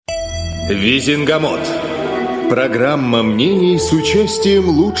Визингамот. Программа мнений с участием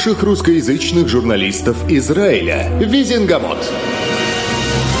лучших русскоязычных журналистов Израиля. Визингамот.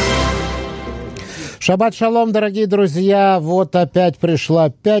 Шаббат шалом, дорогие друзья. Вот опять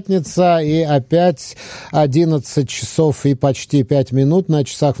пришла пятница, и опять 11 часов и почти 5 минут на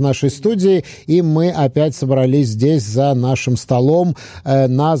часах в нашей студии, и мы опять собрались здесь за нашим столом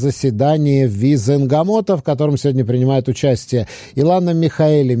на заседании Визингамота, в котором сегодня принимают участие Илана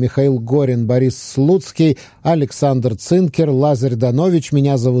Михаэли, Михаил Горин, Борис Слуцкий, Александр Цинкер, Лазарь Данович.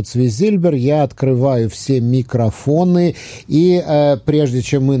 Меня зовут Цви Зильбер. Я открываю все микрофоны, и прежде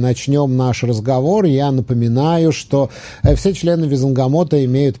чем мы начнем наш разговор, я напоминаю, что все члены Визингамота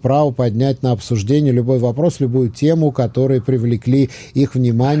имеют право поднять на обсуждение любой вопрос, любую тему, которые привлекли их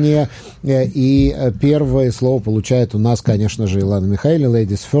внимание. И первое слово получает у нас, конечно же, Илана Михаэли,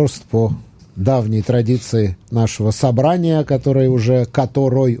 Ladies First, по давней традиции нашего собрания, которой уже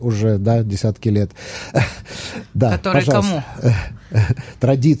десятки лет. Да, который кому?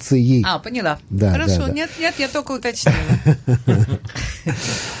 Традиции. Поняла. Да, хорошо, да. Нет, я только уточнила.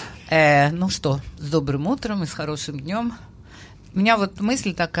 Ну что, с добрым утром и с хорошим днем. У меня вот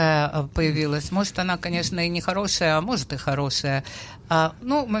мысль такая появилась. Может, она, конечно, и не хорошая, а может и хорошая.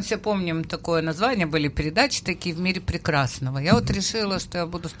 Мы все помним, такое название, были передачи такие «В мире прекрасного». Я вот решила, что я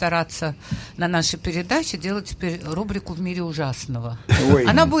буду стараться на нашей передаче делать теперь рубрику «В мире ужасного». Ой.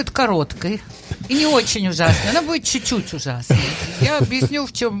 Она будет короткой и не очень ужасной, она будет чуть-чуть ужасной. Я объясню,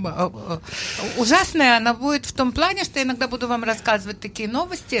 в чем ужасная она будет в том плане, что я иногда буду вам рассказывать такие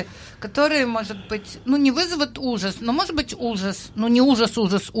новости, которые, может быть, не вызовут ужас, но, может быть, ужас. Не ужас.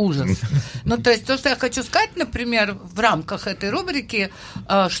 То есть то, что я хочу сказать, например, в рамках этой рубрики,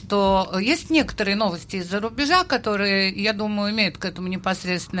 что есть некоторые новости из-за рубежа, которые, я думаю, имеют к этому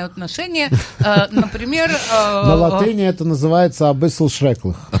непосредственное отношение. Например... На латыни это называется «абыссл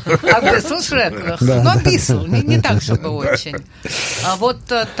шреклых». «Абыссл шреклых». «Абыссл», не так, чтобы очень.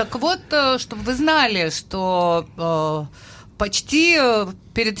 Так вот, чтобы вы знали, что... Почти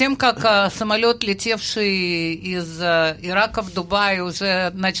перед тем, как самолет, летевший из Ирака в Дубай, уже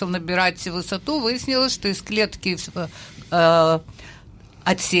начал набирать высоту, выяснилось, что из клетки в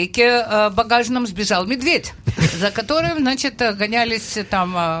отсеке багажном сбежал медведь, за которым, гонялись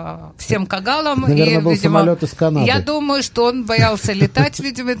там всем кагалом. Наверное, был самолет из Канады. Я думаю, что он боялся летать,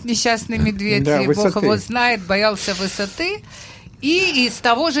 видимо, этот несчастный медведь, и Бог его знает, боялся высоты. И из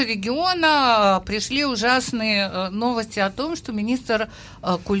того же региона пришли ужасные новости о том, что министр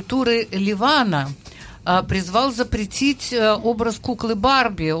культуры Ливана призвал запретить образ куклы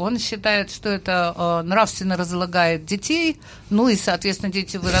Барби. Он считает, что это нравственно разлагает детей, и, соответственно,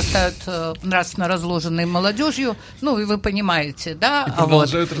 дети вырастают нравственно разложенной молодежью, и вы понимаете, да? И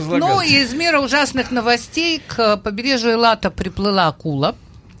продолжают разлагаться. И из мира ужасных новостей к побережью Элата приплыла акула.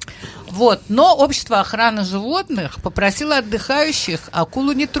 Но общество охраны животных попросило отдыхающих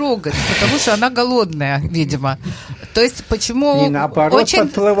акулу не трогать, потому что она голодная, видимо. То есть почему... И наоборот,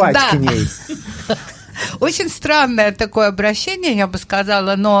 подплывать к ней. Очень странное такое обращение, я бы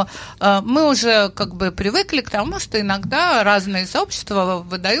сказала, но мы уже привыкли к тому, что иногда разные сообщества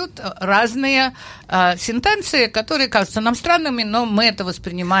выдают разные сентенции, которые кажутся нам странными, но мы это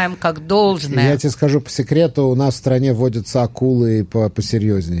воспринимаем как должное. Я тебе скажу по секрету, у нас в стране водятся акулы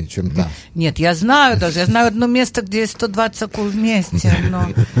посерьезнее, чем там. Нет, я знаю одно место, где есть 120 акул вместе,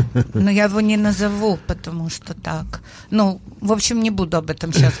 но я его не назову, потому что так. В общем, не буду об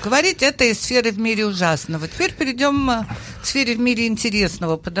этом сейчас говорить. Это из сферы «В мире ужасного». Теперь перейдем к сфере «В мире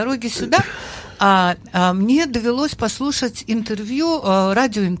интересного». По дороге сюда мне довелось послушать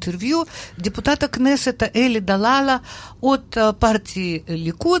радиоинтервью депутата Кнессета Эли Далала от партии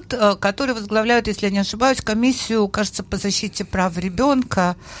Ликуд, который возглавляет, если я не ошибаюсь, комиссию, кажется, по защите прав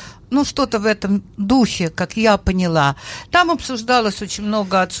ребенка. Что-то в этом духе, как я поняла. Там обсуждалось очень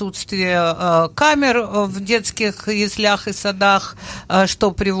много отсутствия камер в детских яслях и садах,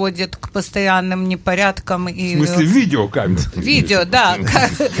 что приводит к постоянным непорядкам. В смысле, видеокамеры? Видео, да.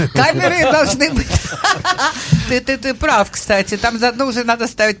 Камеры должны быть. Ты прав, кстати. Там заодно уже надо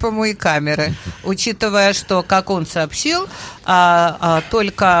ставить, по-моему, и камеры. Учитывая, что, как он сообщил,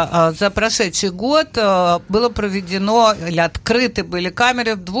 только за прошедший год было проведено, или открыты были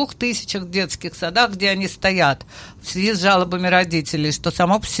камеры в 2000 детских садах, где они стоят, в связи с жалобами родителей, что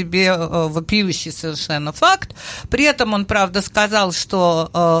само по себе вопиющий совершенно факт. При этом он, правда, сказал,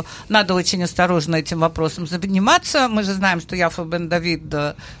 что надо очень осторожно этим вопросом заниматься. Мы же знаем, что Яфа бен Давид,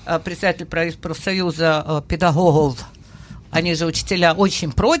 председатель профсоюза педагогов, они же, учителя,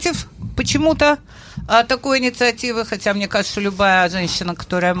 очень против почему-то такой инициативы, хотя мне кажется, что любая женщина,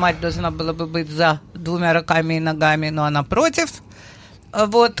 которая мать, должна была бы быть за 2 руками и ногами, но она против.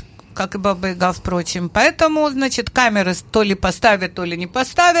 как и Баба-Яга, впрочем. Поэтому, значит, камеры то ли поставят, то ли не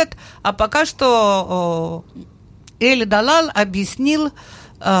поставят. А пока что Эли Далал объяснил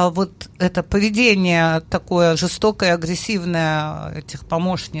вот это поведение такое жестокое, агрессивное этих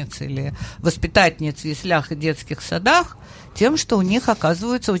помощниц или воспитательниц в яслях и детских садах тем, что у них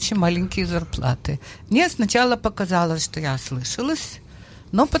оказываются очень маленькие зарплаты. Мне сначала показалось, что я ослышалась,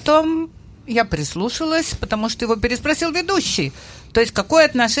 но потом я прислушалась, потому что его переспросил ведущий. То есть какое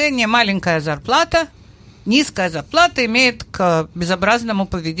отношение маленькая зарплата, низкая зарплата имеет к безобразному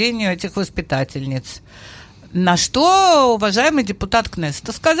поведению этих воспитательниц? На что уважаемый депутат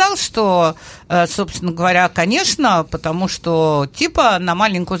Кнессета сказал, что, собственно говоря, конечно, потому что типа на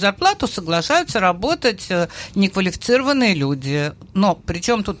маленькую зарплату соглашаются работать неквалифицированные люди. Но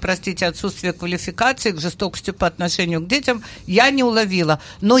причем тут, простите, отсутствие квалификации к жестокости по отношению к детям я не уловила.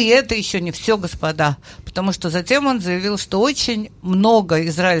 Но и это еще не все, господа. Потому что затем он заявил, что очень много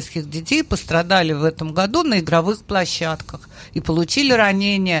израильских детей пострадали в этом году на игровых площадках и получили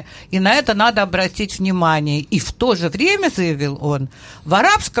ранения. И на это надо обратить внимание. И в то же время, заявил он, в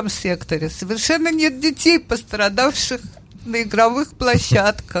арабском секторе совершенно нет детей, пострадавших на игровых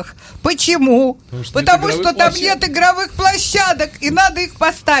площадках. Почему? Потому что там нет игровых площадок, и надо их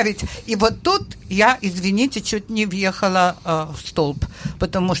поставить. И вот тут я, извините, чуть не въехала в столб.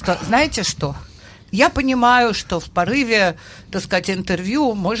 Потому что, знаете что? Я понимаю, что в порыве, так сказать,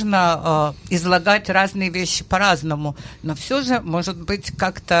 интервью можно излагать разные вещи по-разному, но все же, может быть,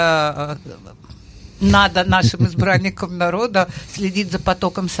 как-то надо нашим избранникам народа следить за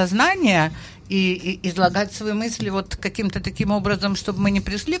потоком сознания и излагать свои мысли вот каким-то таким образом, чтобы мы не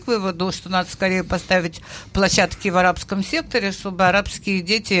пришли к выводу, что надо скорее поставить площадки в арабском секторе, чтобы арабские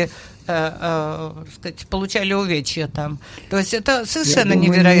дети сказать, получали увечья там. То есть это совершенно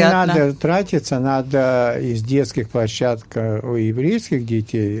невероятно. Не надо тратиться, надо из детских площадок у еврейских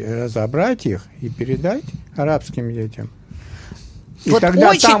детей разобрать их и передать арабским детям. И вот тогда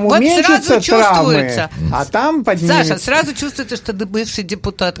очень, там уменьшатся вот травмы, а там поднимется. Саша, сразу чувствуется, что ты бывший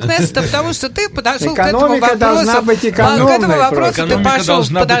депутат Кнессета, потому что ты подошел экономика к этому вопросу, ты пошел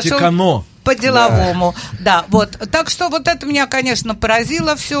по-деловому. Да, вот. Так что вот это меня, конечно,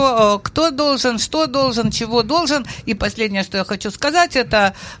 поразило все. Кто должен, что должен, чего должен. И последнее, что я хочу сказать,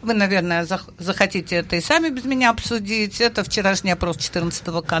 это вы, наверное, захотите это и сами без меня обсудить. Это вчерашний опрос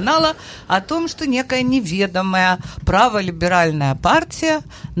 14 канала о том, что некая неведомая праволиберальная партия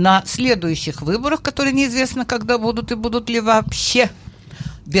на следующих выборах, которые неизвестно, когда будут и будут ли вообще,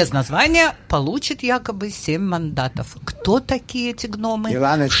 без названия, получит якобы 7 мандатов. Кто такие эти гномы?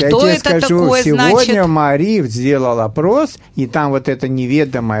 Илана, что я тебе это скажу, такое сегодня значит? Мариев сделал опрос, и там вот эта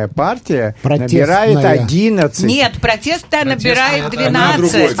неведомая партия набирает 11. Нет, протестная набирает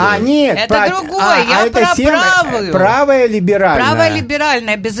 12. Нет, это другое. Я про правую. Правая либеральная. Правая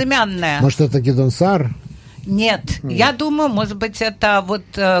либеральная, безымянная. Может, это Гидон Саар? Нет, я думаю, может быть, это вот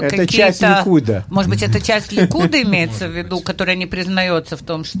это какие-то... часть Ликуда. Может быть, это часть Ликуда имеется в виду, которая не признается в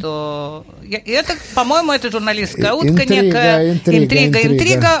том, что... Это, по-моему, это журналистская утка, некая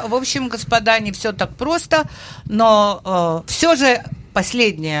интрига. В общем, господа, не все так просто, но все же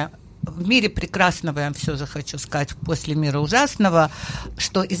последнее... В мире прекрасного, я вам все же хочу сказать, после мира ужасного,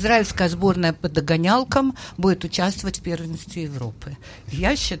 что израильская сборная по догонялкам будет участвовать в первенстве Европы.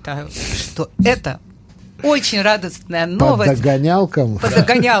 Я считаю, что это очень радостная новость. По догонялкам? По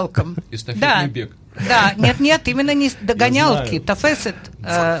догонялкам. Эстафетный бег. Да, нет, именно не догонялки. Тафесет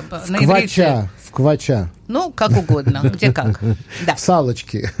на иврите. В квача. Ну, как угодно, где как. Да.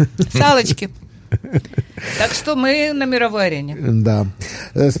 Салочки. Салочки. Так что мы на мировой арене. Да.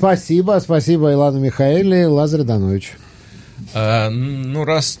 Спасибо, Илана Михаэль, Лазарь Данович.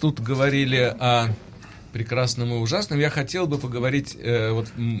 Раз тут говорили о прекрасном и ужасном, я хотел бы поговорить, вот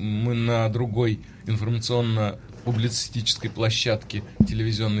мы на другой информационно-публицистической площадке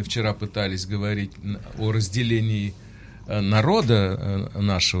телевизионной вчера пытались говорить о разделении народа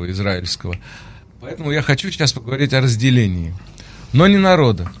нашего, израильского, поэтому я хочу сейчас поговорить о разделении, но не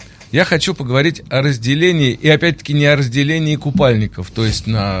народа. Я хочу поговорить о разделении, и опять-таки не о разделении купальников, то есть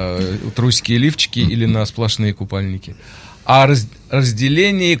на трусики и лифчики или на сплошные купальники, а о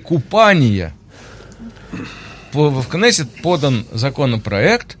разделении купания. В Кнессет подан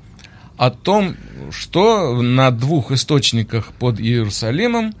законопроект о том, что на 2 источниках под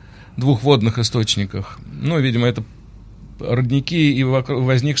Иерусалимом, 2 водных источниках, видимо, это родники и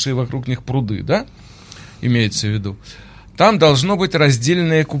возникшие вокруг них пруды, да, имеется в виду, там должно быть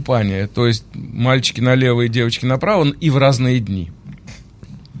раздельное купание, то есть мальчики налево и девочки направо, и в разные дни.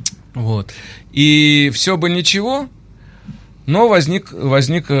 Вот. И все бы ничего, Но возник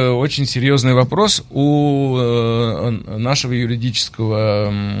очень серьезный вопрос у нашего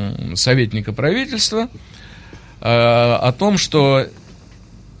юридического советника правительства о том, что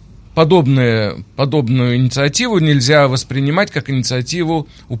подобную инициативу нельзя воспринимать как инициативу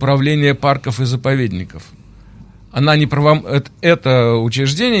управления парков и заповедников. Это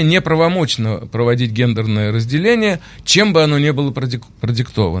учреждение неправомочно проводить гендерное разделение, чем бы оно ни было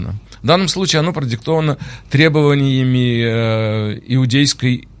продиктовано. В данном случае оно продиктовано требованиями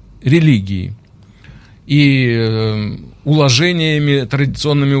иудейской религии и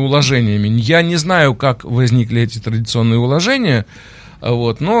традиционными уложениями. Я не знаю, как возникли эти традиционные уложения,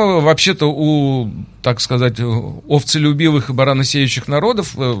 но вообще-то у, так сказать, овцелюбивых и бараносеющих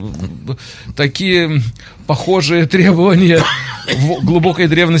народов такие похожие требования в глубокой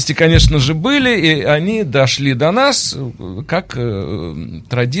древности, конечно же, были, и они дошли до нас как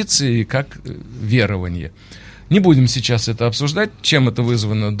традиции, как верование. Не будем сейчас это обсуждать, чем это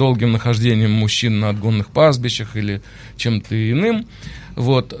вызвано, долгим нахождением мужчин на отгонных пастбищах или чем-то иным.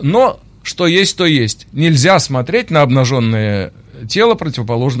 Но что есть, то есть. Нельзя смотреть на обнаженное тело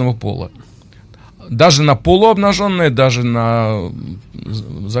противоположного пола. Даже на полуобнаженное, даже на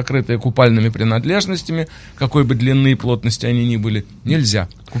закрытое купальными принадлежностями, какой бы длины и плотности они ни были, нельзя.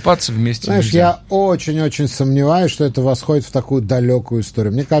 Купаться вместе Знаешь, нельзя. Я очень-очень сомневаюсь, что это восходит в такую далекую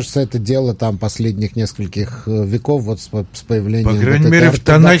историю. Мне кажется, это дело последних нескольких веков, с появлением... По крайней мере, в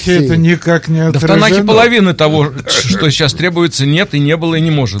Танахе это никак не отражено. Да в Танахе половины того, что сейчас требуется, нет и не было и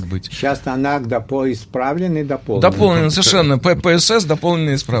не может быть. Сейчас Танах исправленный, дополненный. Дополненный, совершенно. ПСС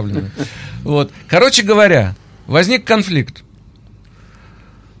дополненный и исправленный. Короче говоря, возник конфликт.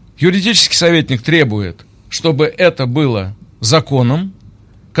 Юридический советник требует, чтобы это было законом,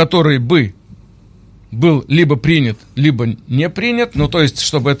 который бы был либо принят, либо не принят, то есть,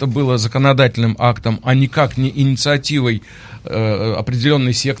 чтобы это было законодательным актом, а никак не инициативой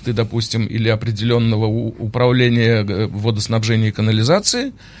определенной секты, допустим, или определенного управления водоснабжения и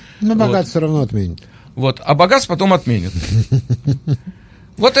канализации. Но богат все равно отменит. А богат потом отменит.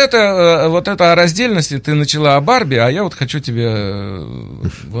 Вот это о раздельности, ты начала о Барби, а я хочу тебе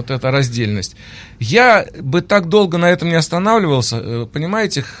это раздельность. Я бы так долго на этом не останавливался,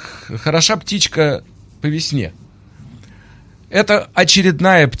 понимаете, хороша птичка по весне. Это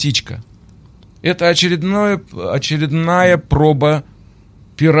очередная птичка. Это очередная проба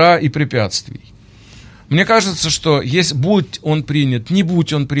пера и препятствий. Мне кажется, что будь он принят, не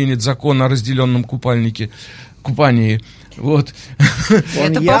будь он принят закон о разделенном купании,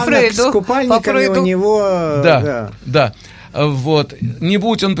 Это по Фрейду. С купальниками у него... Да. Не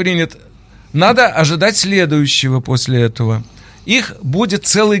будь он принят, надо ожидать следующего после этого. Их будет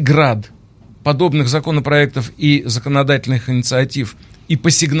целый град подобных законопроектов и законодательных инициатив и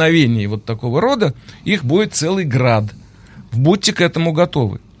посигновений такого рода. Их будет целый град. Будьте к этому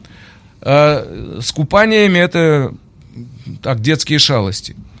готовы. С купаниями это детские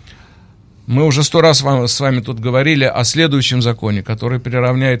шалости. Мы уже 100 раз с вами тут говорили о следующем законе, который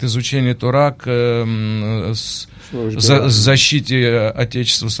приравняет изучение Тора к защите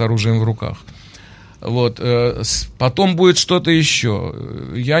Отечества с оружием в руках. Потом будет что-то еще.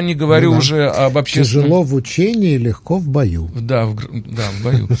 Я не говорю уже об общественном... Тяжело в учении, легко в бою. Да, в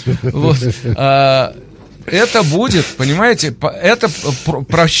бою. Это будет, понимаете, это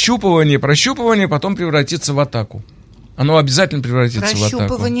прощупывание потом превратится в атаку. Оно обязательно превратится в атаку.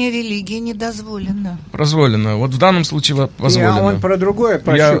 Прощупывание религии не дозволено. Позволено. В данном случае позволено. Он про другое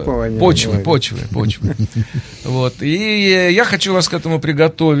прощупывание. Почвы. И я хочу вас к этому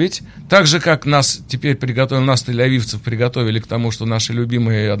приготовить. Так же, как нас теперь тель-авивцев приготовили к тому, что наша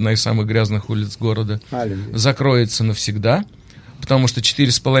любимая, одна из самых грязных улиц города, закроется навсегда. Потому что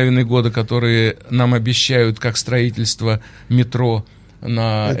 4,5 года, которые нам обещают как строительство метро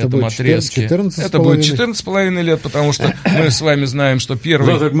на этом отрезке. Это будет 14,5 лет, потому что мы с вами знаем, что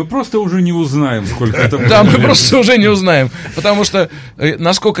первый... Да, так мы просто уже не узнаем, сколько это будет. Да, мы просто уже не узнаем. Потому что,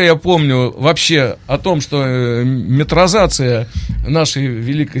 насколько я помню, вообще о том, что метрозация нашей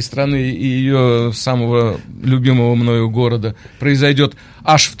великой страны и ее самого любимого мною города произойдет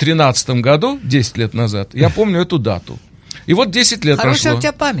аж в 2013 году, 10 лет назад, я помню эту дату. И 10 лет прошло. Хорошая у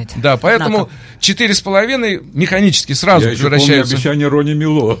тебя память. Да, поэтому 4,5 механически сразу превращаются... Я еще помню обещание Рони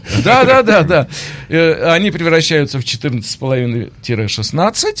Мило. Да. Они превращаются в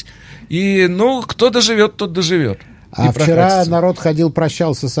 14,5-16. И, кто доживет, тот доживет. А вчера народ ходил,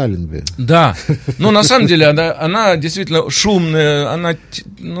 прощался с Аленби. Да, но на самом деле она действительно шумная, она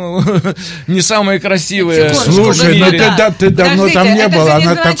не самая красивая. Слушай, ты давно там не был,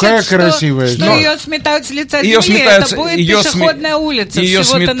 она такая красивая. Что ее сметают с лица земли, это будет пешеходная улица. Ее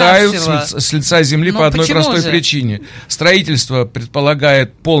сметают с лица земли по одной простой причине. Строительство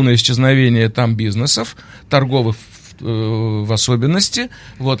предполагает полное исчезновение там бизнесов, торговых в особенности.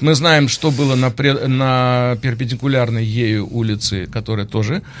 Вот, мы знаем, что было на перпендикулярной ею улице, которая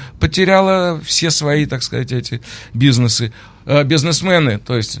тоже потеряла все свои, так сказать, эти бизнесы. Бизнесмены,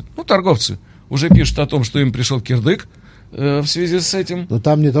 то есть, торговцы, уже пишут о том, что им пришел кирдык в связи с этим. Но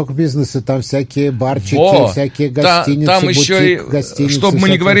там не только бизнесы, там всякие барчики, всякие гостиницы, там еще гостиницы. Чтобы мы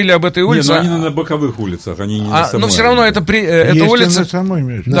не говорили об этой улице. Они на боковых улицах, они не на самой. Но все равно это улица.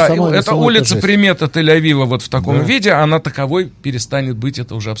 Это улица примета Тель-Авива вот в таком виде, она таковой перестанет быть,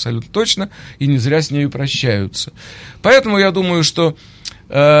 это уже абсолютно точно, и не зря с нею прощаются. Поэтому я думаю, что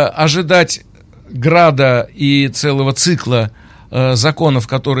ожидать града и целого цикла законов,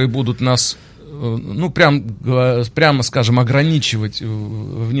 которые будут нас прямо скажем, ограничивать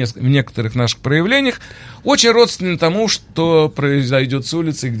в некоторых наших проявлениях, очень родственно тому, что произойдет с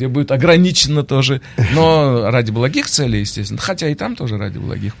улицей, где будет ограничено тоже, но ради благих целей, естественно, хотя и там тоже ради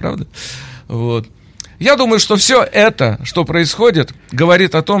благих, правда? Вот. Я думаю, что все это, что происходит,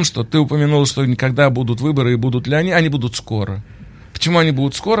 говорит о том, что ты упомянул, что никогда будут выборы, и будут ли они будут скоро. Почему они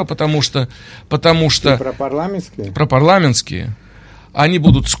будут скоро? Потому что... Про парламентские? Про парламентские. Они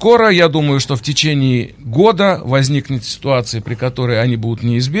будут скоро, я думаю, что в течение года возникнет ситуация, при которой они будут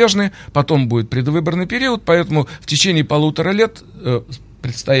неизбежны, потом будет предвыборный период, поэтому в течение 1,5 лет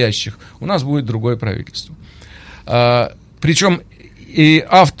предстоящих у нас будет другое правительство. Причем и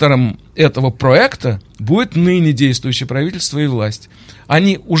автором этого проекта будет ныне действующее правительство и власть.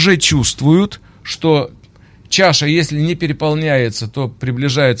 Они уже чувствуют, что чаша, если не переполняется, то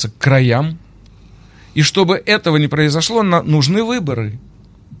приближается к краям. И чтобы этого не произошло, нужны выборы.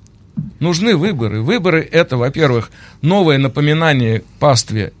 Нужны выборы. Выборы – это, во-первых, новое напоминание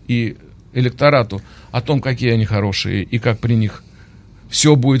пастве и электорату о том, какие они хорошие и как при них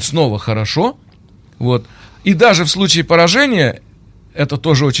все будет снова хорошо. Вот. И даже в случае поражения это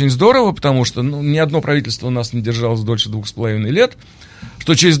тоже очень здорово, потому что ни одно правительство у нас не держалось дольше 2,5 лет,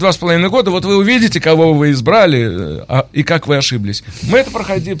 что через 2,5 года вот вы увидите, кого вы избрали и как вы ошиблись. Мы это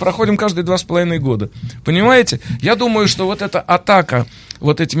проходим каждые 2,5 года. Понимаете? Я думаю, что вот эта атака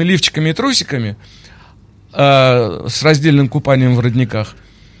вот этими лифчиками и трусиками с раздельным купанием в родниках,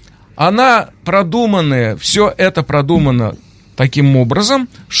 она продуманная, все это продумано таким образом,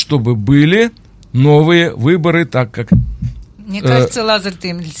 чтобы были новые выборы, так как... Мне кажется, Лазарь, ты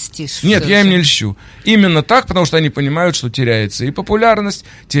им льстишь. Нет, я им не льщу. Именно так, потому что они понимают, что теряется и популярность,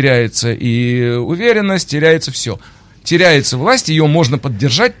 теряется и уверенность, теряется все. Теряется власть, ее можно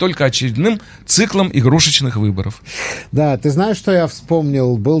поддержать только очередным циклом игрушечных выборов. Да, ты знаешь, что я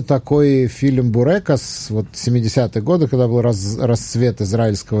вспомнил? Был такой фильм «Бурекос», вот 70-е годы, когда был расцвет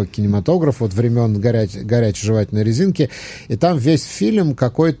израильского кинематографа, вот времен горячей жевательной резинки, и там весь фильм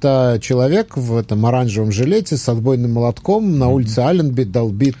какой-то человек в этом оранжевом жилете с отбойным молотком на улице Аленби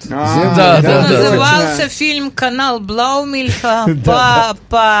долбит землю. Назывался фильм «Канал Блаумильха»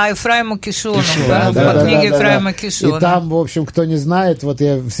 по Ефраиму Кишону, по книге Ефраима Кишона. И там, в общем, кто не знает, вот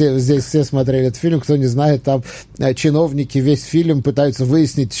здесь все смотрели этот фильм, кто не знает, там чиновники весь фильм пытаются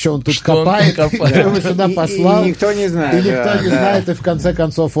выяснить, что он тут копает, что его сюда послал. И никто не знает. И в конце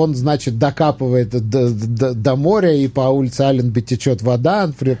концов он, значит, докапывает до моря, и по улице Аленби течет вода,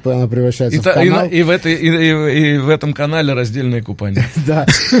 она превращается в канал. И в этом канале раздельное купание. Да.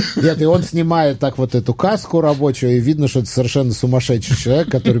 Нет, и он снимает так вот эту каску рабочую, и видно, что это совершенно сумасшедший человек,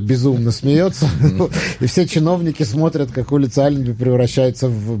 который безумно смеется. И все чиновники смотрят, как улица Аленби превращается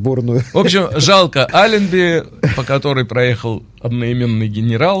в бурную. В общем, жалко Аленби, по которой проехал одноименный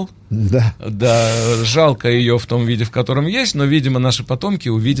генерал. Да. Да, жалко ее в том виде, в котором есть, но, видимо, наши потомки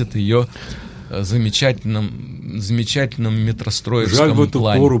увидят ее замечательном метростроевском жаль, в эту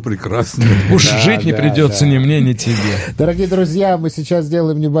плане. пору прекрасно. Уж жить не придется ни мне, ни тебе. Дорогие друзья, мы сейчас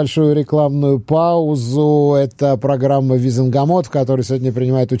сделаем небольшую рекламную паузу. Это программа «Визенгамот», в которой сегодня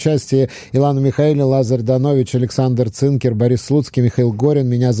принимают участие Илана Михаиловна, Лазарь Данович, Александр Цинкер, Борис Слуцкий, Михаил Горин.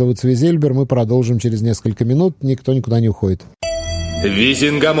 Меня зовут Свизильбер. Мы продолжим через несколько минут. Никто никуда не уходит.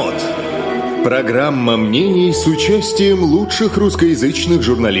 «Визенгамот». Программа мнений с участием лучших русскоязычных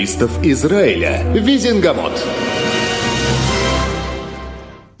журналистов Израиля. «Визенгамот».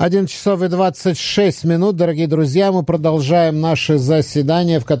 1 часов и 26 минут, дорогие друзья. Мы продолжаем наше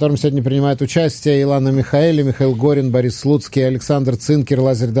заседание, в котором сегодня принимают участие Илана Михаэли, Михаил Горин, Борис Слуцкий, Александр Цинкер,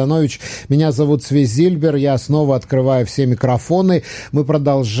 Лазарь Данович. Меня зовут Цви Зильбер. Я снова открываю все микрофоны. Мы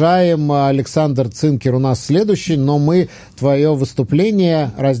продолжаем. Александр Цинкер у нас следующий, но мы твое выступление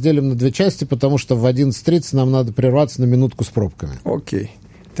разделим на две части, потому что в 11:30 нам надо прерваться на минутку с пробками. Окей.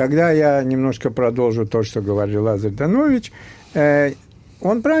 Тогда я немножко продолжу то, что говорил Лазарь Данович.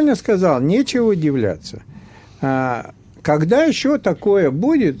 Он правильно сказал, нечего удивляться. Когда еще такое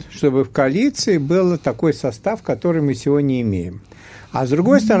будет, чтобы в коалиции был такой состав, который мы сегодня имеем? А с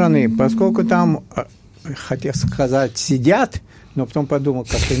другой стороны, поскольку там, хотел сказать, сидят, но потом подумал,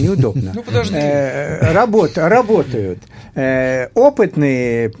 как-то неудобно. Работают.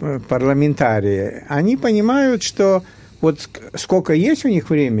 Опытные парламентарии, они понимают, что вот сколько есть у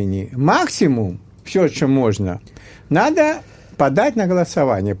них времени, максимум, все, что можно, надо подать на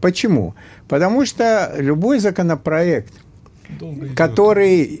голосование. Почему? Потому что любой законопроект,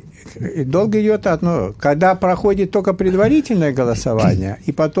 который долго идет одно, когда проходит только предварительное голосование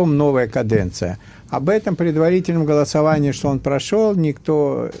и потом новая каденция, об этом предварительном голосовании, что он прошел,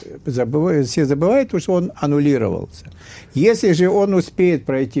 никто забывает, все забывают, потому что он аннулировался. Если же он успеет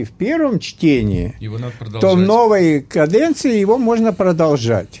пройти в первом чтении, то в новой каденции его можно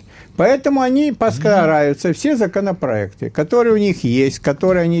продолжать. Поэтому они постараются все законопроекты, которые у них есть,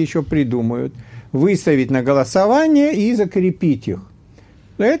 которые они еще придумают, выставить на голосование и закрепить их.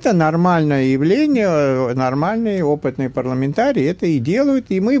 Это нормальное явление, нормальные опытные парламентарии это и делают,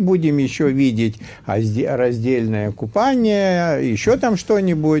 и мы будем еще видеть раздельное купание, еще там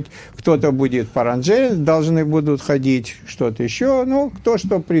что-нибудь, кто-то будет в паранже, должны будут ходить, что-то еще, кто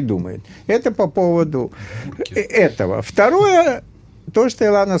что придумает. Это по поводу этого. Второе, то, что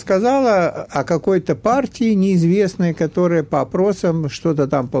Илана сказала о какой-то партии неизвестной, которая по опросам что-то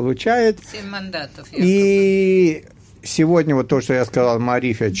там получает. 7 мандатов. И сегодня вот то, что я сказал,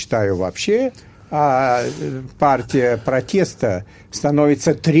 Мариф, я читаю вообще, а партия протеста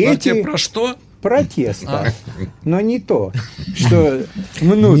становится третьей. Партия про что? Протеста. Но не то, что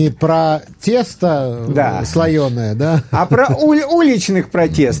мнут. Не про тесто слоеное, да? А про уличных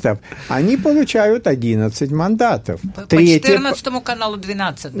протестов. Они получают 11 мандатов. По 14 каналу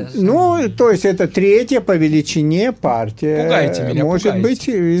 12 даже. То есть это третья по величине партия. Пугайте меня, может быть,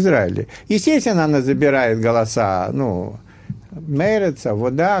 в Израиле. Естественно, она забирает голоса, Мереца,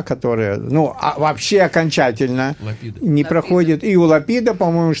 вода, которая, вообще окончательно не проходит. И у Лапида,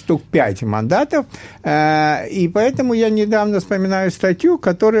 по-моему, штук 5 мандатов. И поэтому я недавно вспоминаю статью,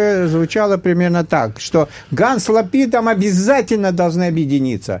 которая звучала примерно так, что Ганс с Лапидом обязательно должны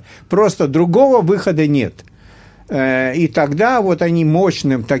объединиться. Просто другого выхода нет. И тогда вот они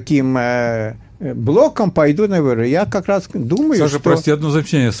мощным таким блоком пойдут на выборы. Я как раз думаю, Саша, прости, одно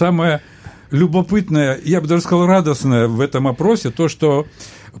замечание. Самое любопытное, я бы даже сказал, радостное в этом опросе, то, что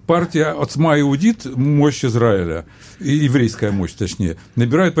партия Оцма Иудит, мощь Израиля, еврейская мощь, точнее,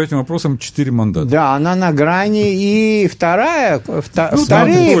 набирает по этим вопросам 4 мандата. Да, она на грани. И вторые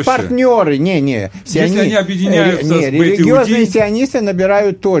партнеры, если они объединяются с религиозные сионисты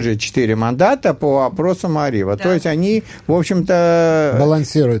набирают тоже 4 мандата по опросам Арива. Да. То есть они, в общем-то...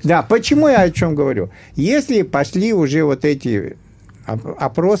 балансируют. Да, почему я о чем говорю? Если пошли уже вот эти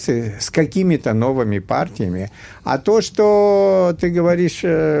опросы с какими-то новыми партиями, а то, что ты говоришь,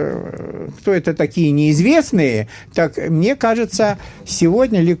 кто это такие неизвестные, так мне кажется,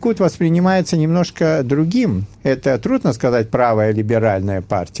 сегодня Ликуд воспринимается немножко другим. Это трудно сказать, правая либеральная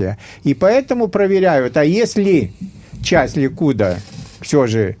партия. И поэтому проверяют, а если часть Ликуда все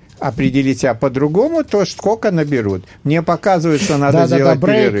же определить себя по-другому, то сколько наберут. Мне показывают, что надо сделать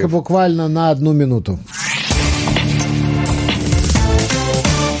брейк перерыв. Буквально на 1 минуту.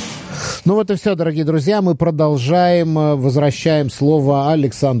 Вот и все, дорогие друзья. Мы продолжаем, возвращаем слово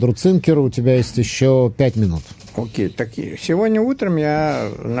Александру Цинкеру. У тебя есть еще 5 минут. Окей. Сегодня утром я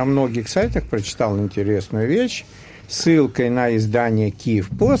на многих сайтах прочитал интересную вещь. Ссылкой на издание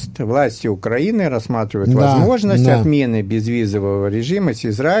 «Киев-Пост» власти Украины рассматривают возможность отмены безвизового режима с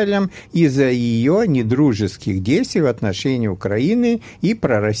Израилем из-за ее недружеских действий в отношении Украины и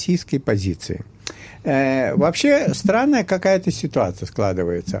пророссийской позиции. Вообще странная какая-то ситуация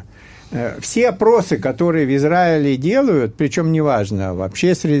складывается. Все опросы, которые в Израиле делают, причем неважно,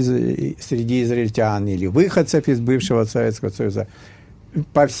 вообще среди израильтян или выходцев из бывшего Советского Союза,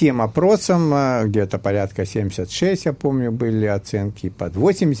 по всем опросам, где-то порядка 76, я помню, были оценки, под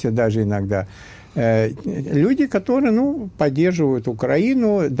 80 даже иногда, люди, которые, поддерживают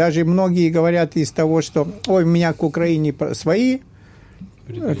Украину, даже многие говорят из того, что, у меня к Украине свои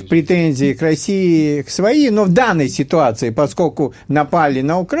претензии к России, к своей, но в данной ситуации, поскольку напали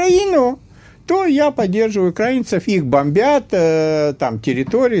на Украину, то я поддерживаю украинцев, их бомбят, там,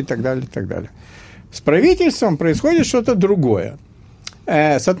 территории и так далее, и так далее. С правительством происходит что-то другое.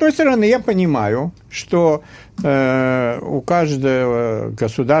 С одной стороны, я понимаю, что у каждого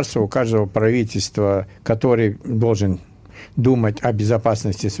государства, у каждого правительства, который должен думать о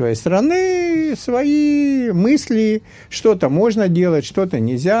безопасности своей страны, свои мысли, что-то можно делать, что-то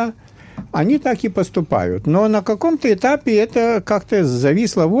нельзя, они так и поступают. Но на каком-то этапе это как-то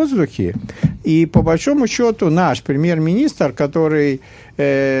зависло в воздухе, и по большому счету наш премьер-министр, который,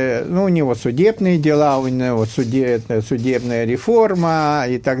 у него судебные дела, у него судебная реформа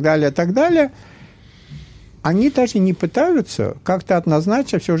и так далее, они даже не пытаются как-то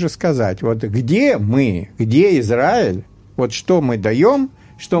однозначно все же сказать, вот где мы, где Израиль, вот что мы даем,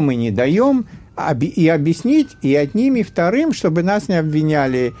 что мы не даем, и объяснить и одним, и вторым, чтобы нас не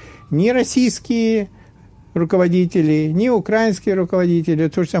обвиняли ни российские руководители, ни украинские руководители.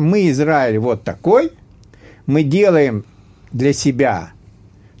 То, что мы, Израиль, вот такой, мы делаем для себя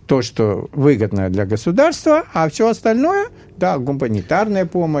то, что выгодно для государства, а все остальное, да, гуманитарная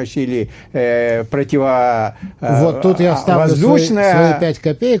помощь или Вот тут я ставлю свои 5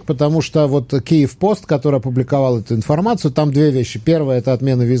 копеек, потому что вот Киев-Пост, который опубликовал эту информацию, там две вещи. Первое – это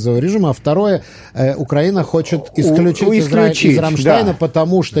отмена визового режима, а второе – Украина хочет исключить Израиль из Рамштайна, да,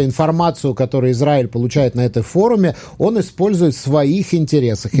 потому что информацию, которую Израиль получает на этом форуме, он использует в своих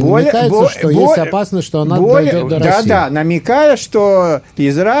интересах. И намекается, что есть опасность, что она дойдет до России. Да, намекая, что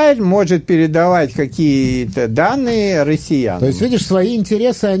Израиль может передавать какие-то данные россиянам. То есть, видишь, свои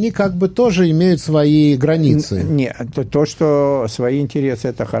интересы, они как бы тоже имеют свои границы. Нет, то, что свои интересы,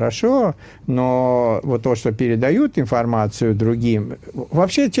 это хорошо, но вот то, что передают информацию другим...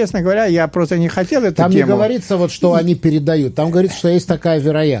 Вообще, честно говоря, я просто не хотел эту тему... Там не говорится, вот, что они передают, там говорится, что есть такая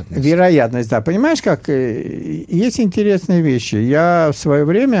вероятность. Вероятность, да. Понимаешь, как есть интересные вещи. Я в свое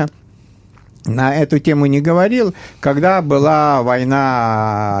время... на эту тему не говорил. Когда была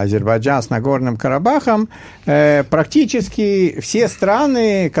война Азербайджана с Нагорным Карабахом, практически все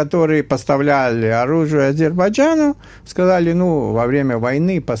страны, которые поставляли оружие Азербайджану, сказали, во время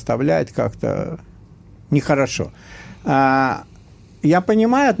войны поставлять как-то нехорошо. Я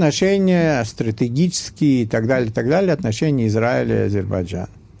понимаю отношения стратегические и так далее, отношения Израиля и Азербайджана.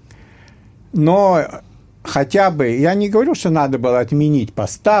 Но хотя бы, я не говорю, что надо было отменить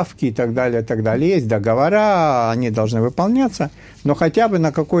поставки и так далее, есть договора, они должны выполняться, но хотя бы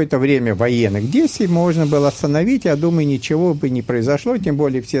на какое-то время военных действий можно было остановить, я думаю, ничего бы не произошло, тем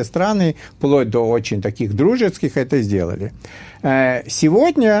более все страны, вплоть до очень таких дружеских, это сделали.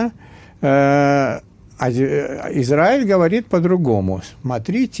 Сегодня Израиль говорит по-другому.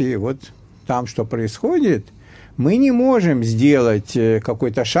 Смотрите, вот там что происходит. Мы не можем сделать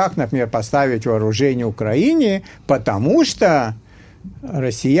какой-то шаг, например, поставить вооружение Украине, потому что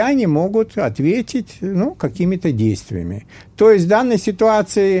россияне могут ответить какими-то действиями. То есть в данной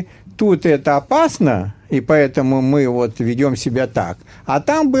ситуации тут это опасно, и поэтому мы вот ведем себя так. А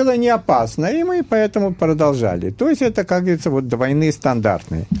там было не опасно, и мы поэтому продолжали. То есть это, как говорится, вот двойные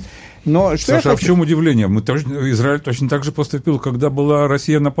стандартные. Но Саша, а в чем удивление? Израиль точно так же поступил, когда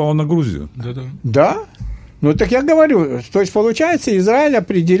Россия напала на Грузию. Да? Так я говорю, то есть, получается, Израиль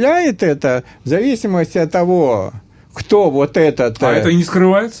определяет это в зависимости от того, кто вот этот... А это и не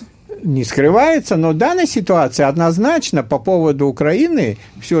скрывается? Не скрывается, но в данной ситуации однозначно по поводу Украины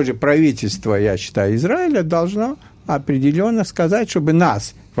все же правительство, я считаю, Израиля должно определенно сказать, чтобы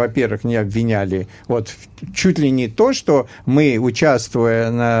нас, во-первых, не обвиняли. Вот чуть ли не то, что мы, участвуя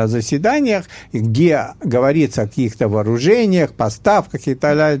на заседаниях, где говорится о каких-то вооружениях, поставках и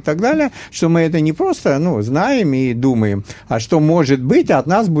так далее, что мы это не просто знаем и думаем, а что, может быть, от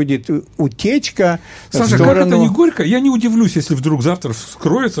нас будет утечка Саша, в сторону... как это не горько? Я не удивлюсь, если вдруг завтра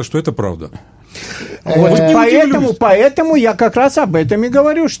вскроется, что это правда. Вот поэтому я как раз об этом и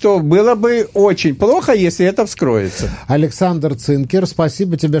говорю, что было бы очень плохо, если это вскроется. Александр Цинкер,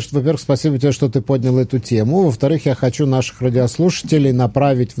 спасибо тебе, во-первых, спасибо тебе, что ты поднял эту тему. Во-вторых, я хочу наших радиослушателей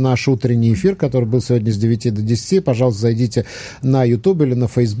направить в наш утренний эфир, который был сегодня с 9 до 10. Пожалуйста, зайдите на YouTube или на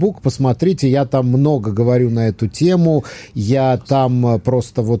Facebook, посмотрите. Я там много говорю на эту тему. Я там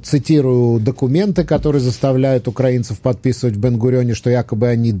просто цитирую документы, которые заставляют украинцев подписывать в Бен-Гурионе, что якобы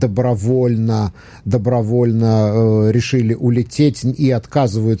они добровольно добровольно решили улететь и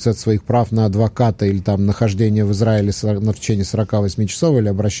отказываются от своих прав на адвоката или там нахождение в Израиле в течение 48 часов или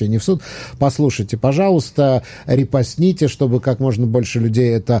обращение в суд. Послушайте, пожалуйста, репостните, чтобы как можно больше людей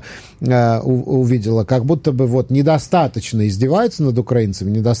это увидело. Как будто бы вот недостаточно издеваются над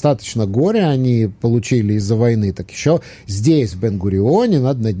украинцами, недостаточно горя они получили из-за войны, так еще здесь, в Бен-Гурионе,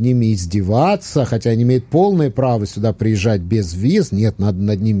 надо над ними издеваться, хотя они имеют полное право сюда приезжать без виз. Нет, надо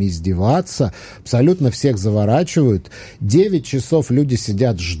над ними издеваться. Абсолютно всех заворачивают. 9 часов люди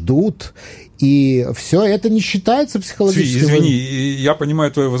сидят, ждут. И все это не считается психологическим. Извини, я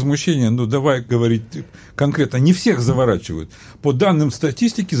понимаю твое возмущение, но давай говорить конкретно. Не всех заворачивают. По данным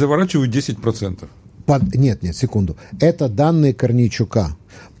статистики заворачивают 10%. Нет, секунду. Это данные Корнейчука.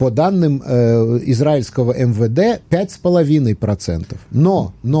 По данным израильского МВД 5,5%.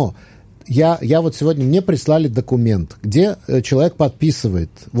 Но я вот сегодня, мне прислали документ, где человек подписывает.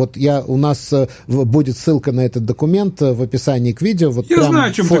 Вот у нас будет ссылка на этот документ в описании к видео. Вот я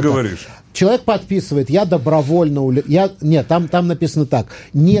знаю, о чем ты говоришь. Человек подписывает, я добровольно... Нет, там написано так.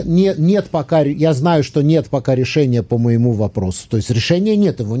 Нет пока... Я знаю, что нет пока решения по моему вопросу. То есть решения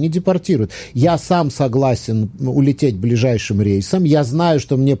нет, его не депортируют. Я сам согласен улететь ближайшим рейсом. Я знаю,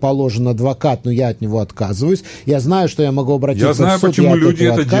 что мне положен адвокат, но я от него отказываюсь. Я знаю, что я могу обратиться в суд. Я знаю, почему люди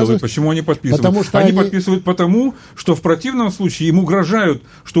это делают, почему они подписывают. Потому что они подписывают потому, что в противном случае им угрожают,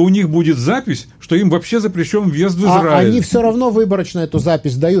 что у них будет запись, что им вообще запрещен въезд в Израиль. Они все равно выборочно эту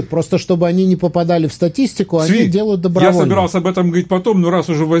запись дают, просто чтобы они не попадали в статистику, они делают добровольно. Я собирался об этом говорить потом, но раз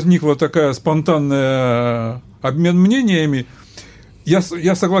уже возникла такая спонтанная обмен мнениями, я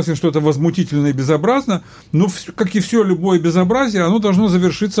согласен, что это возмутительно и безобразно, но, как и все любое безобразие, оно должно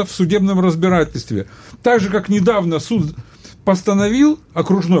завершиться в судебном разбирательстве. Так же, как недавно суд постановил,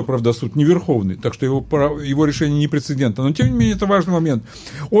 окружной, правда, суд, не верховный, так что его решение не прецедентно, но тем не менее это важный момент.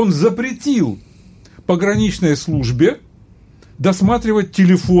 Он запретил пограничной службе досматривать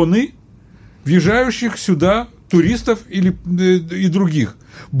телефоны въезжающих сюда туристов и других.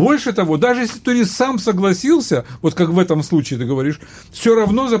 Больше того, даже если турист сам согласился, вот как в этом случае ты говоришь, все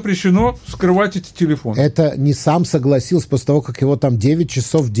равно запрещено скрывать эти телефоны. Это не сам согласился, после того, как его там 9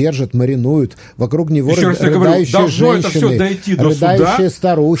 часов держат, маринуют, вокруг него рыдающие женщины, это все дойти до суда,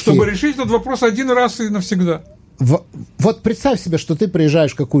 старухи. Чтобы решить этот вопрос один раз и навсегда. Вот представь себе, что ты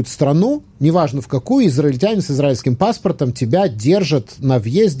приезжаешь в какую-то страну, неважно в какую, израильтянин с израильским паспортом, тебя держат на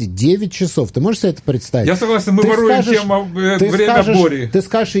въезде 9 часов. Ты можешь себе это представить? Я согласен, мы воруем тему время Бори. Ты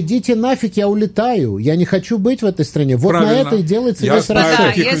скажешь, идите нафиг, я улетаю, я не хочу быть в этой стране. Вот правильно. На это и делается весь расчет.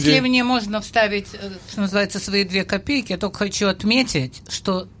 Да, если мне можно вставить, что называется, свои 2 копейки, я только хочу отметить,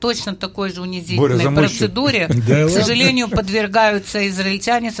 что точно такой же унизительной процедуре, к сожалению, подвергаются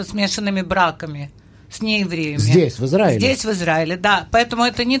израильтяне со смешанными браками. С неевреями. Здесь, в Израиле? Здесь, в Израиле, да. Поэтому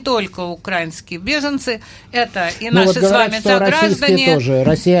это не только украинские беженцы, это и наши с вами сограждане. Тоже,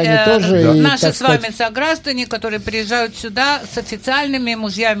 россияне тоже. Да. И, наши с вами сограждане, которые приезжают сюда с официальными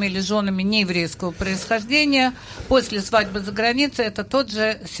мужьями или женами нееврейского происхождения. После свадьбы за границей это тот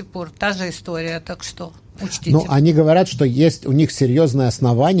же сипур, та же история. Так что учтите. Ну, они говорят, что есть у них серьезное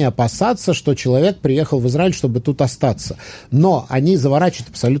основание опасаться, что человек приехал в Израиль, чтобы тут остаться. Но они заворачивают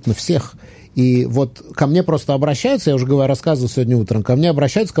абсолютно всех. И вот ко мне просто обращаются, я уже рассказывал сегодня утром, ко мне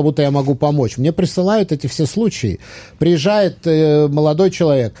обращаются, как будто я могу помочь. Мне присылают эти все случаи. Приезжает молодой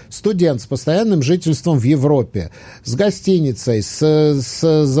человек, студент с постоянным жительством в Европе, с гостиницей,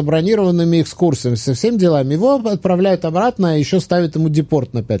 с забронированными экскурсиями, со всеми делами. Его отправляют обратно, и еще ставят ему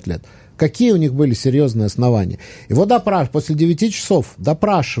депорт на 5 лет. Какие у них были серьезные основания? Его после 9 часов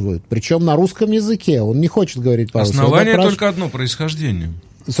допрашивают, причем на русском языке. Он не хочет говорить по-русски. Основание только одно — происхождение.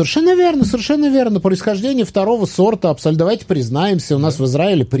 Совершенно верно. Происхождение второго сорта. Абсолютно. Давайте признаемся, у нас в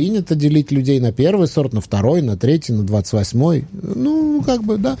Израиле принято делить людей на первый сорт, на второй, на третий, на 28-й. Ну, как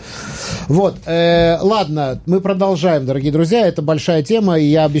бы, да. Вот. Ладно, мы продолжаем, дорогие друзья. Это большая тема, и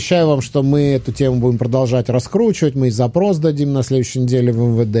я обещаю вам, что мы эту тему будем продолжать раскручивать. Мы и запрос дадим на следующей неделе в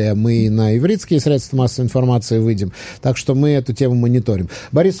МВД. Мы и на ивритские средства массовой информации выйдем. Так что мы эту тему мониторим.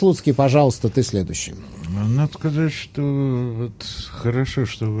 Борис Слуцкий, пожалуйста, ты следующий. Надо сказать, что вот хорошо,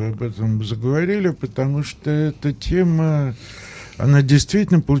 что вы об этом заговорили, потому что эта тема, она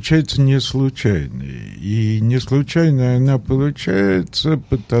действительно получается не случайной. И не случайной она получается,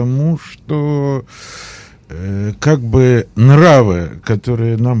 потому что как бы нравы,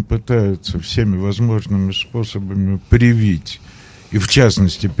 которые нам пытаются всеми возможными способами привить, и в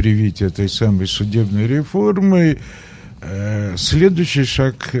частности привить этой самой судебной реформой, следующий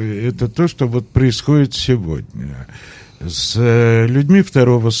шаг — это то, что вот происходит сегодня. С людьми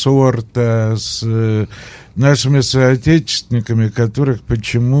второго сорта, с нашими соотечественниками, которых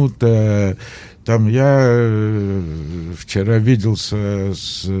почему-то там я вчера виделся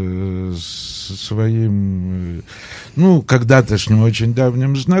с своим, когда-тошним очень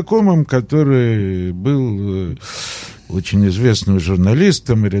давним знакомым, который был очень известным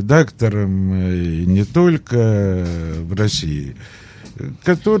журналистом, редактором, и не только в России,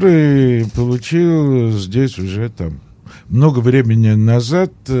 который получил здесь уже там много времени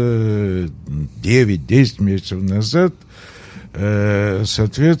назад, 9-10 месяцев назад,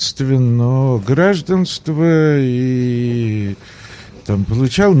 соответственно, гражданство и там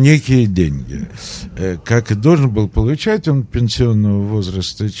получал некие деньги, как и должен был получать он пенсионного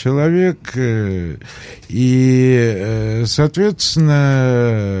возраста человек, и,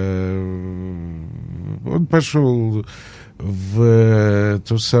 соответственно, он пошел в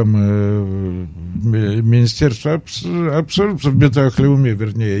то самое Министерство абсорбции, в Бетахлеуме,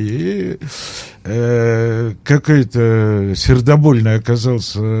 вернее, и какой-то сердобольный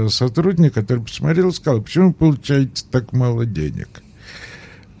оказался сотрудник, который посмотрел и сказал: почему вы получаете так мало денег?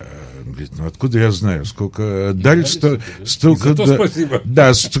 Он говорит: откуда я знаю, сколько дали, столько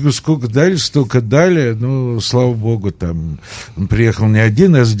сколько дали, столько дали. Слава богу, там он приехал не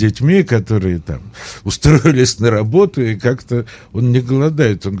один, а с детьми, которые там устроились на работу, и как-то он не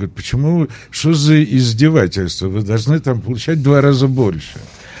голодает. Он говорит: почему, что за издевательство? Вы должны там получать в 2 раза больше.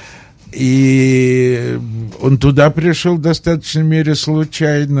 И он туда пришел в достаточной мере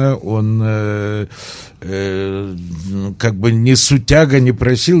случайно, он как бы не сутяга, не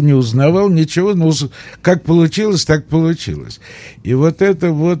просил, не узнавал ничего, но как получилось, так получилось. И вот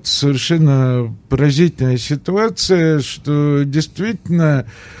это вот совершенно поразительная ситуация, что действительно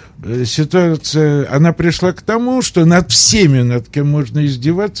ситуация, она пришла к тому, что над всеми, над кем можно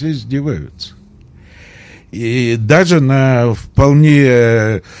издеваться, издеваются. И даже на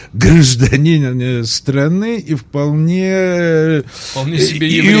вполне гражданина страны и вполне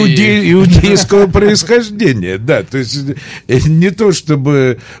себе иудейского происхождения. Да, то есть не то,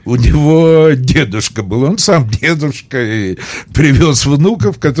 чтобы у него дедушка был, он сам дедушка и привез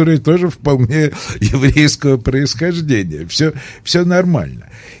внуков, которые тоже вполне еврейского происхождения. Все нормально.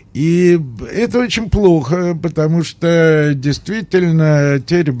 И это очень плохо, потому что действительно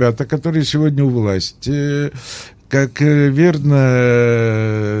те ребята, которые сегодня у власти, как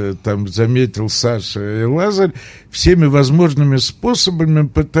верно там заметил Саша и Лазарь, всеми возможными способами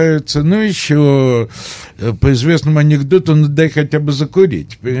пытаются, еще по известному анекдоту, дай хотя бы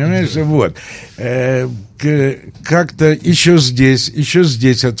закурить, понимаешь, вот. Как-то еще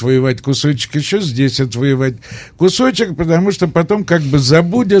здесь отвоевать кусочек, еще здесь отвоевать кусочек, потому что потом как бы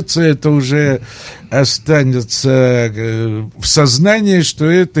забудется, это уже останется в сознании, что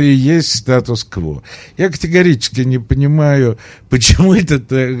это и есть статус-кво. Я категорически не понимаю, почему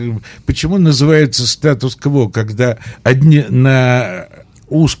называется статус-кво, когда на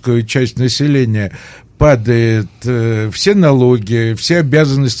узкую часть населения падают все налоги, все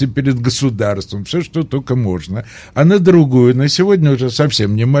обязанности перед государством, все, что только можно, а на другую, на сегодня уже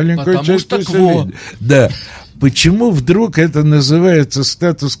совсем не маленькую часть населения. Да. Почему вдруг это называется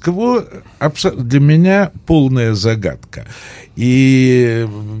статус-кво, для меня полная загадка. И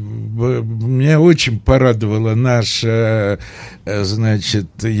меня очень порадовала наша,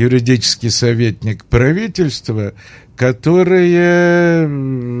 юридический советник правительства, которая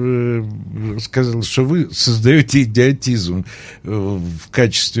сказала, что вы создаете идиотизм в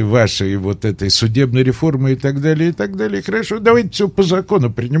качестве вашей вот этой судебной реформы и так далее, и так далее. Хорошо, давайте все по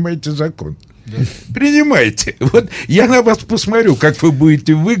закону, принимайте закон. Да. Принимайте. Вот я на вас посмотрю, как вы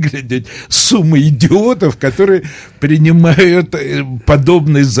будете выглядеть с суммой идиотов, которые принимают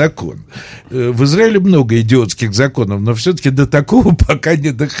подобный закон. В Израиле много идиотских законов, но все-таки до такого пока не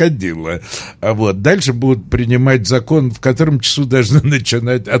доходило. А вот дальше будут принимать закон, в котором часу должны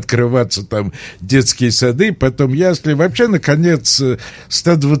начинать открываться там детские сады, потом ясли. Вообще, наконец,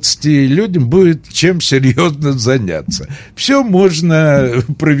 120 людям будет чем серьезно заняться. Все можно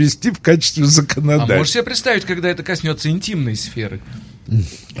провести в качестве законодательства. А можешь себе представить, когда это коснется интимной сферы?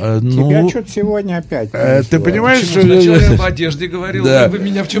 Тебя что-то сегодня опять ты понимаешь, что... Сначала я об одежде говорил, да. Вы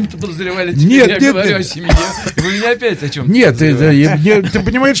меня в чем-то подозревали, теперь я говорю о семье, вы меня опять о чем-то подозреваете. Ты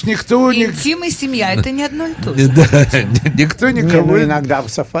понимаешь, никто... Интим и семья, это не одно и то же. Да, никто никого... иногда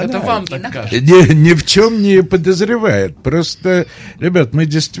совпадает. Это вам так кажется. Ни в чем не подозревает. Просто, ребят, мы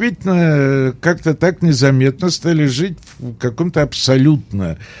действительно как-то так незаметно стали жить в каком-то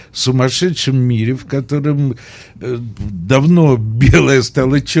абсолютно сумасшедшем мире, в котором давно белое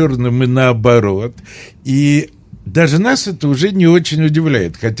стало черным и наоборот. И даже нас это уже не очень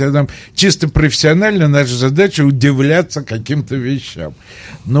удивляет, хотя нам чисто профессионально наша задача удивляться каким-то вещам.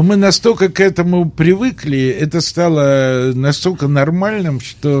 Но мы настолько к этому привыкли, это стало настолько нормальным,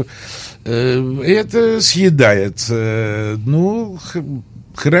 что это съедается.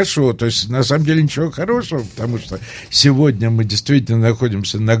 Хорошо, то есть на самом деле ничего хорошего, потому что сегодня мы действительно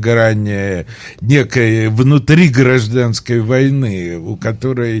находимся на грани некой внутригражданской войны, у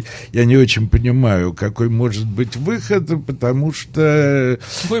которой я не очень понимаю, какой может быть выход, потому что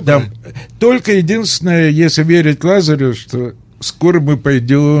там, только единственное, если верить Лазарю, что скоро мы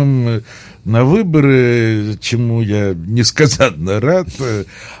пойдем на выборы, чему я несказанно рад.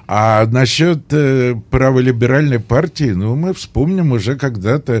 А насчет праволиберальной партии, мы вспомним, уже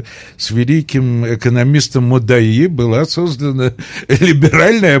когда-то с великим экономистом Модаи была создана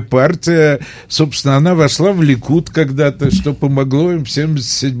либеральная партия. Собственно, она вошла в Ликуд когда-то, что помогло им в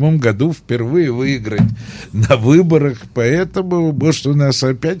 1977 году впервые выиграть на выборах. Поэтому, может, у нас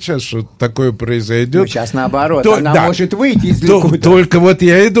опять сейчас что-то такое произойдет. Сейчас наоборот, она может выйти из Ликуда. Только вот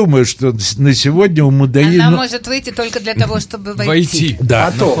я и думаю, что на сегодня у Модаи... Она может выйти только для того, чтобы войти.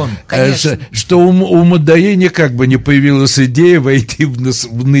 Да. Конечно. Что у Модаи никак бы не появилась идея войти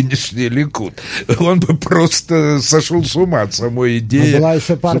в нынешний Ликуд. Он бы просто сошел с ума от самой идеи. Была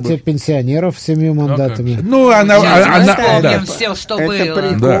еще партия пенсионеров с 7 мандатами. Помним все, что было.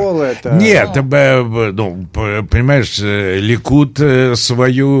 Это прикол. Это... Нет, понимаешь, Ликуд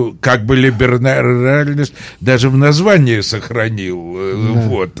свою как бы либеральность даже в названии сохранил. Да.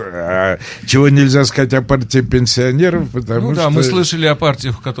 Вот. Чего нельзя сказать о партии пенсионеров, потому что... мы слышали о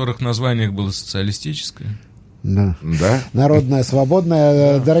партиях, в которых название было социалистическое. Да. Народная,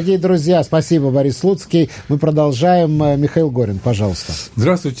 свободная. Дорогие друзья, спасибо, Борис Слуцкий. Мы продолжаем. Михаил Горин, пожалуйста.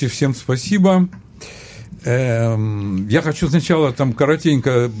 Здравствуйте, всем спасибо. Я хочу сначала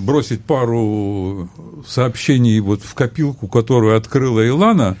коротенько бросить пару сообщений в копилку, которую открыла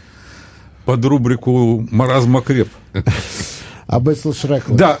Илана под рубрику «Маразм окреп». Абысл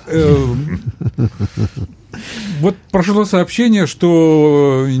Шрехлов. Да. Прошло сообщение,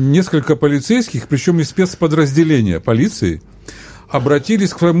 что несколько полицейских, причем из спецподразделения полиции, обратились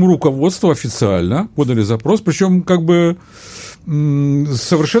к своему руководству официально, подали запрос, причем с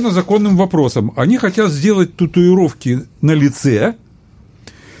совершенно законным вопросом. Они хотят сделать татуировки на лице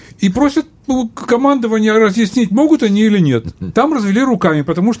и просят командование разъяснить, могут они или нет. Там развели руками,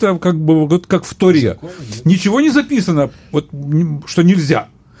 потому что как в Торе. Ничего не записано, что нельзя,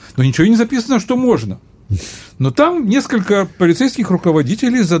 но ничего не записано, что можно. Но там несколько полицейских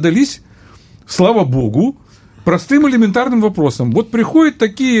руководителей задались, слава богу, простым элементарным вопросом. Приходят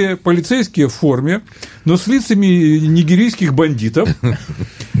такие полицейские в форме, но с лицами нигерийских бандитов,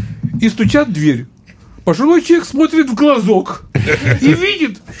 и стучат в дверь. Пожилой человек смотрит в глазок и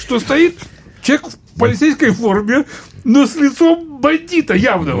видит, что стоит человек в полицейской форме, но с лицом бандита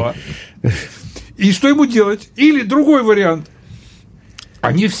явного. И что ему делать? Или другой вариант.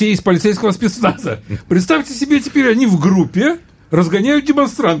 Они все из полицейского спецназа. Представьте себе, теперь они в группе разгоняют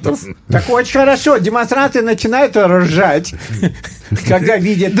демонстрантов. Так очень хорошо. Демонстранты начинают ржать, когда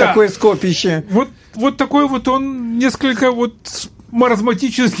видят такое скопище. Вот такой он несколько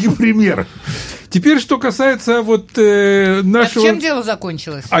маразматический пример. Теперь, что касается нашего... Чем дело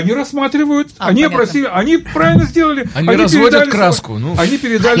закончилось? Они рассматривают, они опросили, они правильно сделали. Они разводят краску. Они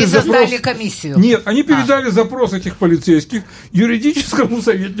передали запрос... создали комиссию. Нет, они передали запрос этих полицейских юридическому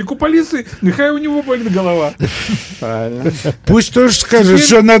советнику полиции. Нехай у него болит голова. Правильно. Пусть тоже скажет,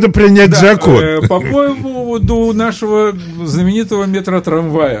 что надо принять закон. По поводу нашего знаменитого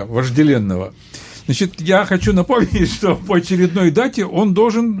метротрамвая вожделенного. Я хочу напомнить, что по очередной дате он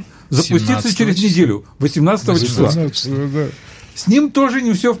должен запуститься через неделю, 18 числа. С ним тоже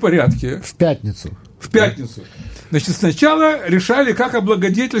не все в порядке. В пятницу. Сначала решали, как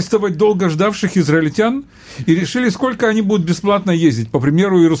облагодетельствовать долго ждавших израильтян, и решили, сколько они будут бесплатно ездить, по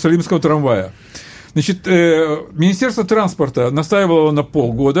примеру Иерусалимского трамвая. Министерство транспорта настаивало на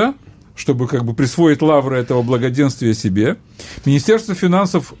полгода, чтобы присвоить лавры этого благоденствия себе. Министерство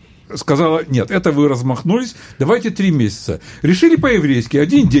финансов сказала, нет, это вы размахнулись, давайте 3 месяца. Решили по-еврейски,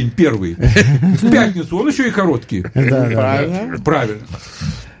 1 день, первый. В пятницу, он еще и короткий. Правильно.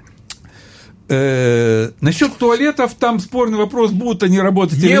 Насчет туалетов, там спорный вопрос, будут они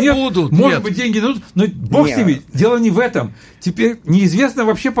работать или нет. Будут, может быть, деньги дадут, но бог с ними, дело не в этом. Теперь неизвестно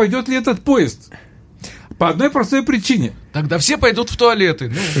вообще, пойдет ли этот поезд. По одной простой причине. Тогда все пойдут в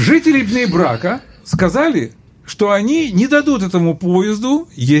туалеты. Жители Бней-Брака сказали, что они не дадут этому поезду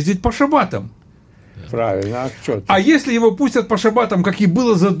ездить по шаббатам. Правильно. А если его пустят по шаббатам, как и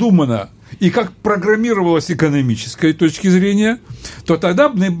было задумано, и как программировалось с экономической точки зрения, то тогда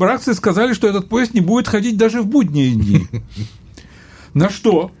бней-бракцы сказали, что этот поезд не будет ходить даже в будние дни. На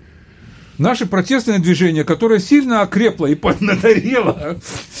что наше протестное движение, которое сильно окрепло и поднаторело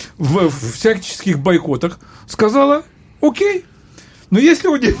в всяческих бойкотах, сказало: окей, но если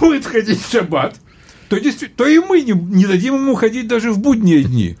он не будет ходить в шаббат, то и мы не дадим ему ходить даже в будние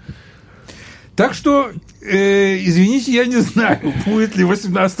дни. Так что, извините, я не знаю, будет ли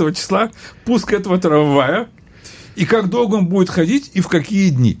 18 числа пуск этого трамвая, и как долго он будет ходить, и в какие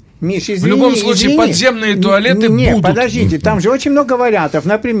дни. Миш, извини, в любом случае, подземные туалеты будут. Подождите, там же очень много вариантов.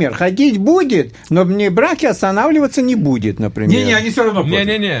 Например, ходить будет, но браки останавливаться не будет, например. Не-не, они все равно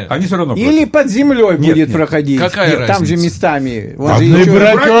против. Они все равно Или под землей будет проходить. Какая разница? Там же местами.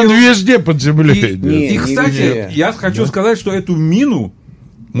 Браки, он везде под землей. И, кстати, я хочу сказать, что эту мину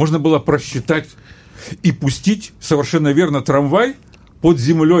можно было просчитать и пустить, совершенно верно, трамвай под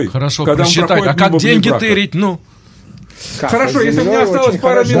землей. Хорошо, просчитать. А как деньги тырить? Хорошо, если у меня осталось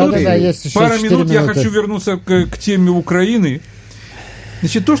пара минут, я хочу вернуться к теме Украины.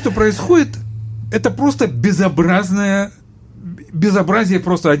 Значит, то, что происходит, это просто безобразие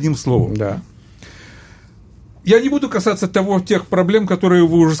просто одним словом. Да. Я не буду касаться тех проблем, которые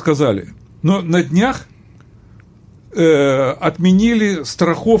вы уже сказали. Но на днях отменили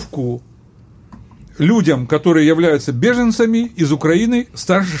страховку людям, которые являются беженцами из Украины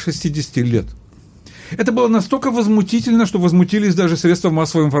старше 60 лет. Это было настолько возмутительно, что возмутились даже средства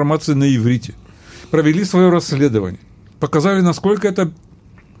массовой информации на иврите. Провели свое расследование. Показали, насколько это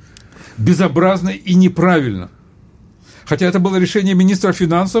безобразно и неправильно. Хотя это было решение министра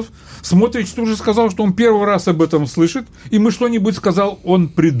финансов. Смотрич тут же сказал, что он первый раз об этом слышит, и мы что-нибудь, сказал, он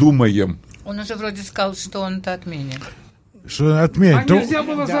придумаем. Он уже вроде сказал, что он это отменит. Что отменить? Нельзя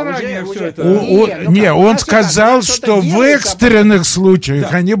было заранее все это. Он сказал, что в экстренных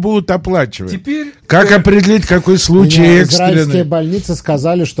случаях они будут оплачивать. Теперь, как определить, какой случай экстренный? Израильские больницы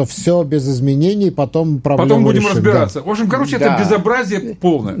сказали, что все без изменений, потом проблему будем решим, разбираться. Да. В общем, это безобразие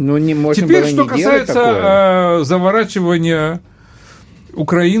полное. Можно теперь, что касается заворачивания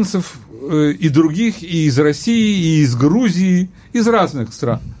украинцев и других, и из России, и из Грузии, из разных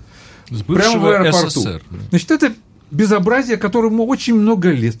стран. С прямо в аэропорту. СССР. Значит, это безобразие, которому очень много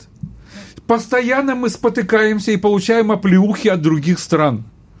лет. Постоянно мы спотыкаемся и получаем оплеухи от других стран,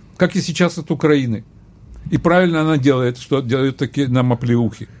 как и сейчас от Украины. И правильно она делает, что делает такие нам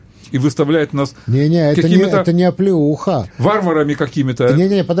оплеухи. И выставляет нас это не оплеуха. Варварами какими-то.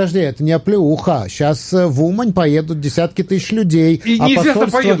 Подожди, это не оплеуха. Сейчас в Умань поедут десятки тысяч людей. И неизвестно,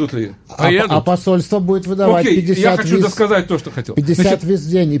 поедут ли. А посольство будет выдавать 50 я хочу досказать то, что хотел. 50 виз в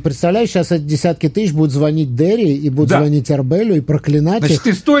день. И представляешь, сейчас эти десятки тысяч будут звонить Дерри, и будут звонить Арбелю, и проклинать их. Значит,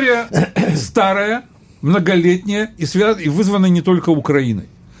 история старая, многолетняя, и вызвана не только Украиной.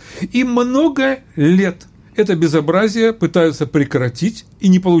 И много лет это безобразие пытаются прекратить, и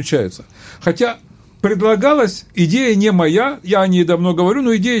не получается. Хотя предлагалась, идея не моя, я о ней давно говорю,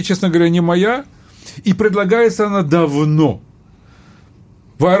 но идея, честно говоря, не моя, и предлагается она давно.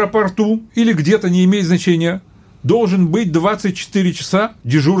 В аэропорту или где-то, не имеет значения, должен быть 24 часа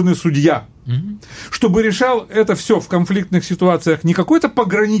дежурный судья, чтобы решал это все в конфликтных ситуациях не какой-то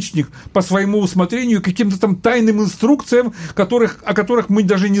пограничник по своему усмотрению, каким-то там тайным инструкциям, о которых мы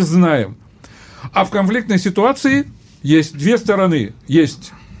даже не знаем. А в конфликтной ситуации есть две стороны.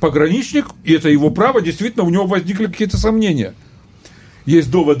 Есть пограничник, и это его право, действительно, у него возникли какие-то сомнения. Есть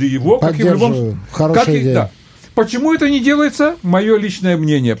доводы его, как и в любом... Хорошая идея. Да. Почему это не делается? Мое личное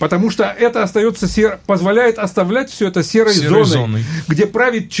мнение. Потому что это позволяет оставлять все это серой зоной, где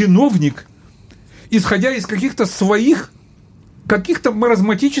правит чиновник, исходя из каких-то своих, каких-то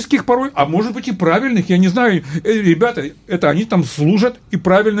маразматических порой, а может быть и правильных, я не знаю, ребята, это они там служат и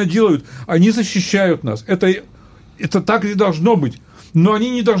правильно делают, они защищают нас, это так и должно быть, но они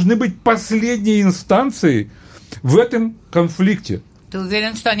не должны быть последней инстанцией в этом конфликте. Ты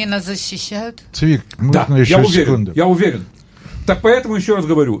уверен, что они нас защищают? Цвик, можно да, еще секунду? Я уверен. Так поэтому еще раз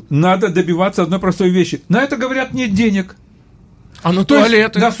говорю, надо добиваться одной простой вещи. На это, говорят, нет денег. А на То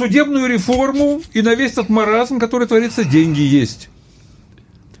туалеты? Есть, на судебную реформу и на весь этот маразм, который творится, деньги есть.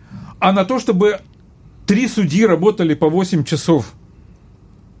 А на то, чтобы 3 судьи работали по 8 часов,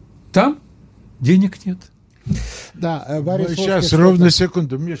 там денег нет. Да, Борис сейчас, ровно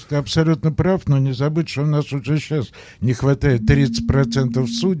секунду. Миш, ты абсолютно прав, но не забудь, что у нас уже сейчас не хватает 30%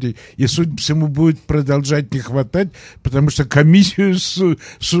 судей, и, судя по всему, будет продолжать не хватать, потому что комиссию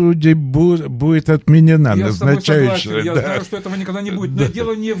судей будет отменена, назначающая. Я знаю, что этого никогда не будет, но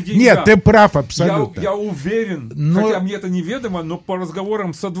дело не в деньгах. Нет, ты прав абсолютно. Я уверен, хотя мне это неведомо, но по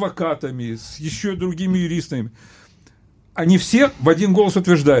разговорам с адвокатами, с еще другими юристами, они все в один голос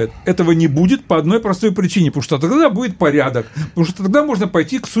утверждают, этого не будет по одной простой причине, потому что тогда будет порядок, потому что тогда можно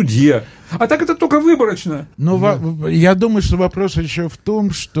пойти к суде. А так это только выборочно. Но я думаю, что вопрос еще в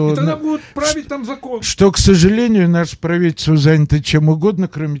том, что... И тогда будут править там закон. Что, к сожалению, наше правительство занято чем угодно,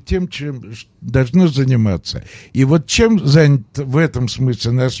 кроме тем, чем должно заниматься. И вот чем занято в этом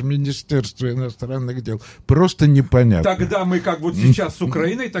смысле наше Министерство иностранных дел, просто непонятно. Тогда мы, как вот сейчас с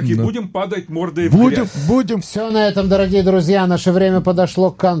Украиной, так и будем падать мордой в грязь. Будем. Все на этом, дорогие друзья. Наше время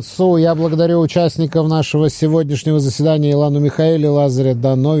подошло к концу. Я благодарю участников нашего сегодняшнего заседания Илану Михаэли, Лазаря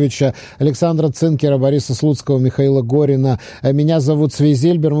Дановича, Александра Цинкера, Бориса Слуцкого, Михаила Горина. Меня зовут Цви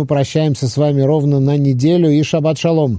Зильбер. Мы прощаемся с вами ровно на неделю. И шаббат шалом.